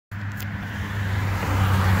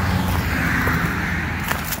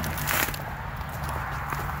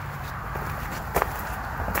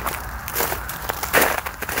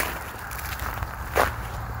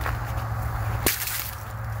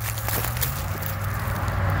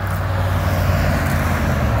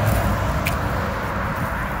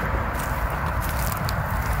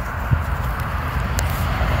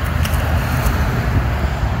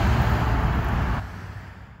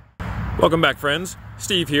Welcome back, friends.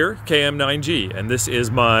 Steve here, KM9G, and this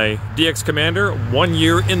is my DX Commander 1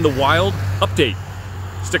 year in the wild update.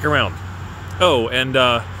 Stick around. Oh, and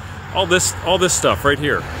all this stuff right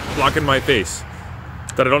here, blocking my face,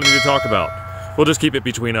 that I don't need to talk about. We'll just keep it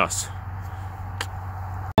between us.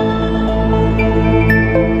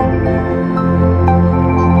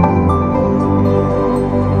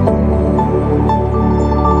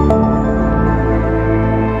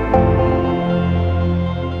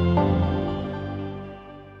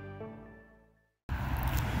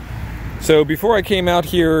 So before I came out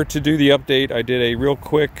here to do the update, I did a real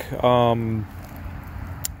quick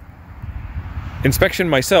inspection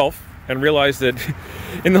myself and realized that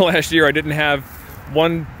in the last year I didn't have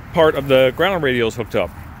one part of the ground radials hooked up.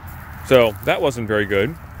 So that wasn't very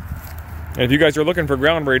good. And if you guys are looking for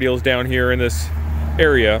ground radials down here in this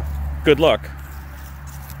area, good luck.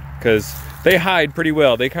 Because they hide pretty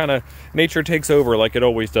well. They kind of, nature takes over like it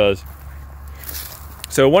always does.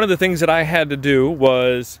 So one of the things that I had to do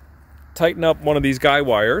was tighten up one of these guy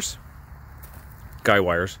wires.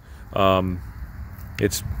 It's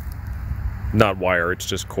not wire, it's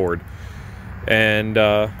just cord. And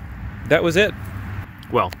that was it.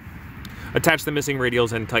 Well, attach the missing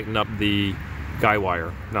radials and tighten up the guy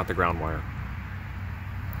wire, not the ground wire.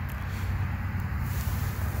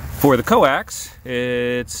 For the coax,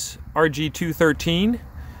 it's RG213,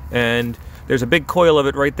 and there's a big coil of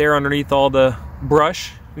it right there underneath all the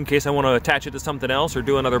brush, in case I want to attach it to something else or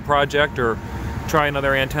do another project or try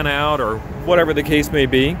another antenna out or whatever the case may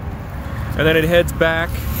be. And then it heads back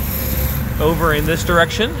over in this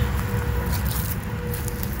direction,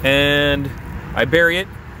 and I bury it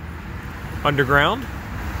underground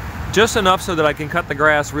just enough so that I can cut the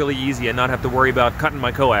grass really easy and not have to worry about cutting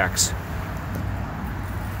my coax.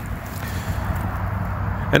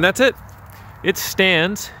 And that's it. It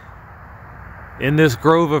stands in this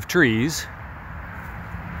grove of trees,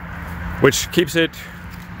 which keeps it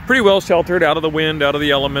pretty well sheltered out of the wind, out of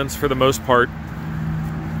the elements for the most part.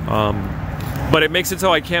 But it makes it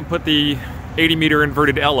so I can't put the 80-meter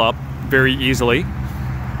inverted L up very easily.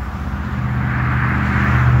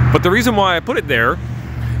 But the reason why I put it there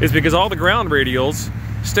is because all the ground radials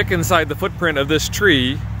stick inside the footprint of this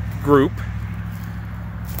tree group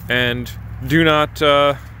and do not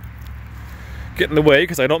get in the way,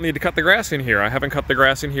 because I don't need to cut the grass in here. I haven't cut the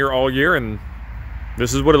grass in here all year, and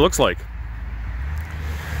this is what it looks like.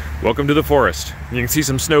 Welcome to the forest. You can see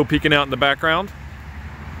some snow peeking out in the background.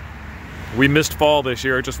 We missed fall this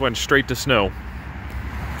year, it just went straight to snow.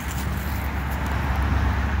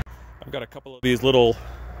 I've got a couple of these little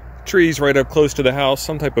trees right up close to the house,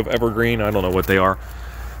 some type of evergreen, I don't know what they are.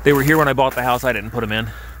 They were here when I bought the house, I didn't put them in.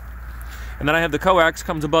 And then I have the coax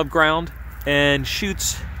comes above ground and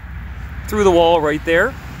shoots through the wall right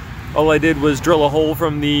there. All I did was drill a hole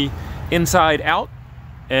from the inside out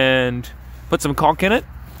and put some caulk in it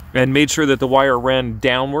and made sure that the wire ran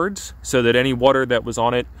downwards so that any water that was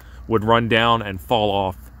on it would run down and fall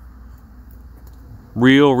off.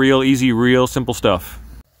 Real easy, real simple stuff.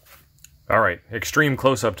 All right, extreme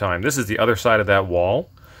close-up time. This is the other side of that wall.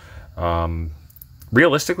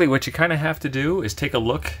 Realistically, what you kind of have to do is take a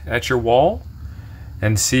look at your wall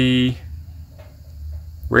and see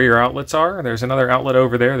where your outlets are. There's another outlet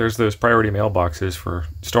over there. There's those priority mailboxes for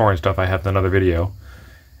storing stuff. I have in another video.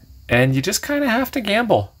 And you just kind of have to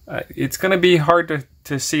gamble. It's going to be hard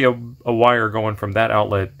to see a wire going from that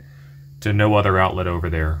outlet to no other outlet over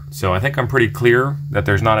there. So I think I'm pretty clear that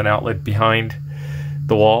there's not an outlet behind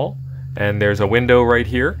the wall, and there's a window right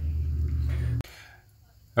here.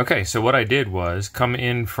 Okay, so what I did was come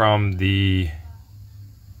in from the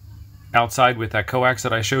outside with that coax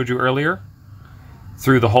that I showed you earlier,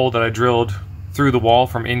 through the hole that I drilled through the wall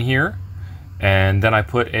from in here, and then I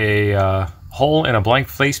put a hole in a blank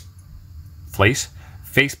faceplate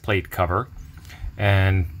cover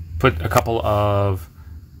and put a couple of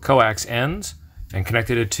coax ends and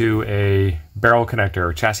connected it to a barrel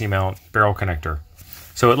connector, chassis mount barrel connector.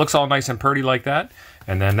 So it looks all nice and pretty like that,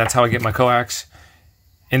 and then that's how I get my coax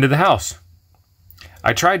into the house.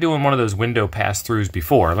 I tried doing one of those window pass-throughs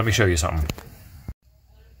before. Let me show you something.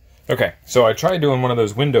 Okay, so I tried doing one of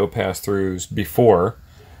those window pass-throughs before,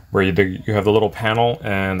 where you have the little panel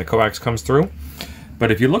and the coax comes through. But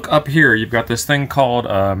if you look up here, you've got this thing called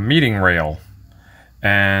a meeting rail.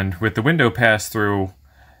 And with the window pass-through,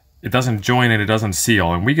 it doesn't join and it doesn't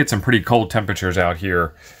seal. And we get some pretty cold temperatures out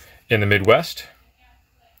here in the Midwest.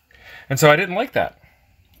 And so I didn't like that.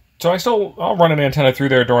 So I'll run an antenna through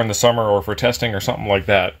there during the summer or for testing or something like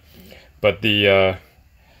that. But the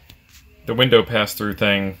window pass-through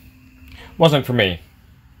thing wasn't for me.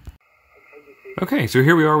 Okay, so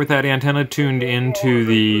here we are with that antenna tuned into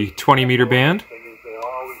the 20 meter band.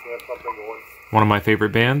 One of my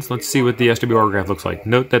favorite bands. Let's see what the SWR graph looks like.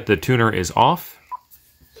 Note that the tuner is off.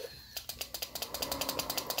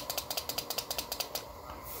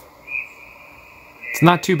 It's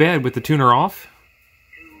not too bad with the tuner off.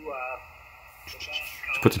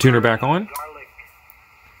 Let's put the tuner back on.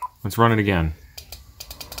 Let's run it again.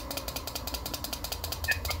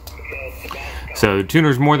 So the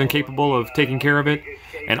tuner's more than capable of taking care of it.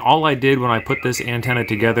 And all I did when I put this antenna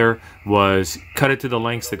together was cut it to the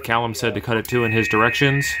lengths that Callum said to cut it to in his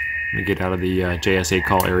directions. Let me get out of the JS8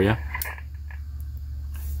 call area.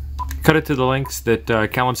 Cut it to the lengths that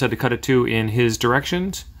Callum said to cut it to in his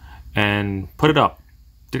directions and put it up.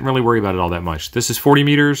 Didn't really worry about it all that much. This is 40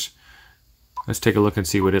 meters. Let's take a look and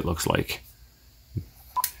see what it looks like.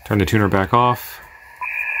 Turn the tuner back off.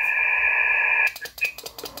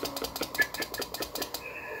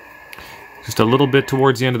 Just a little bit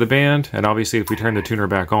towards the end of the band, and obviously if we turn the tuner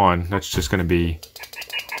back on, that's just going to be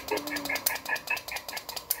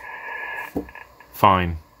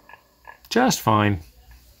fine. Just fine.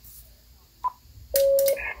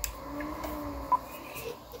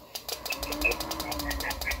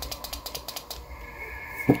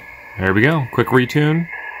 There we go. Quick retune.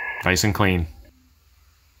 Nice and clean.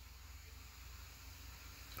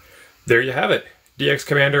 There you have it. DX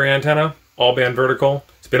Commander antenna, all band vertical.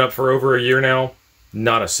 It's been up for over a year now.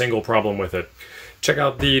 Not a single problem with it. Check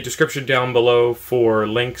out the description down below for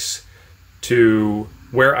links to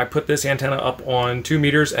where I put this antenna up on 2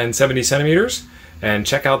 meters and 70 centimeters. And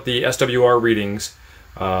check out the SWR readings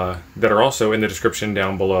that are also in the description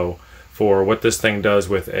down below for what this thing does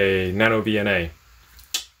with a NanoVNA.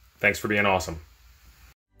 Thanks for being awesome.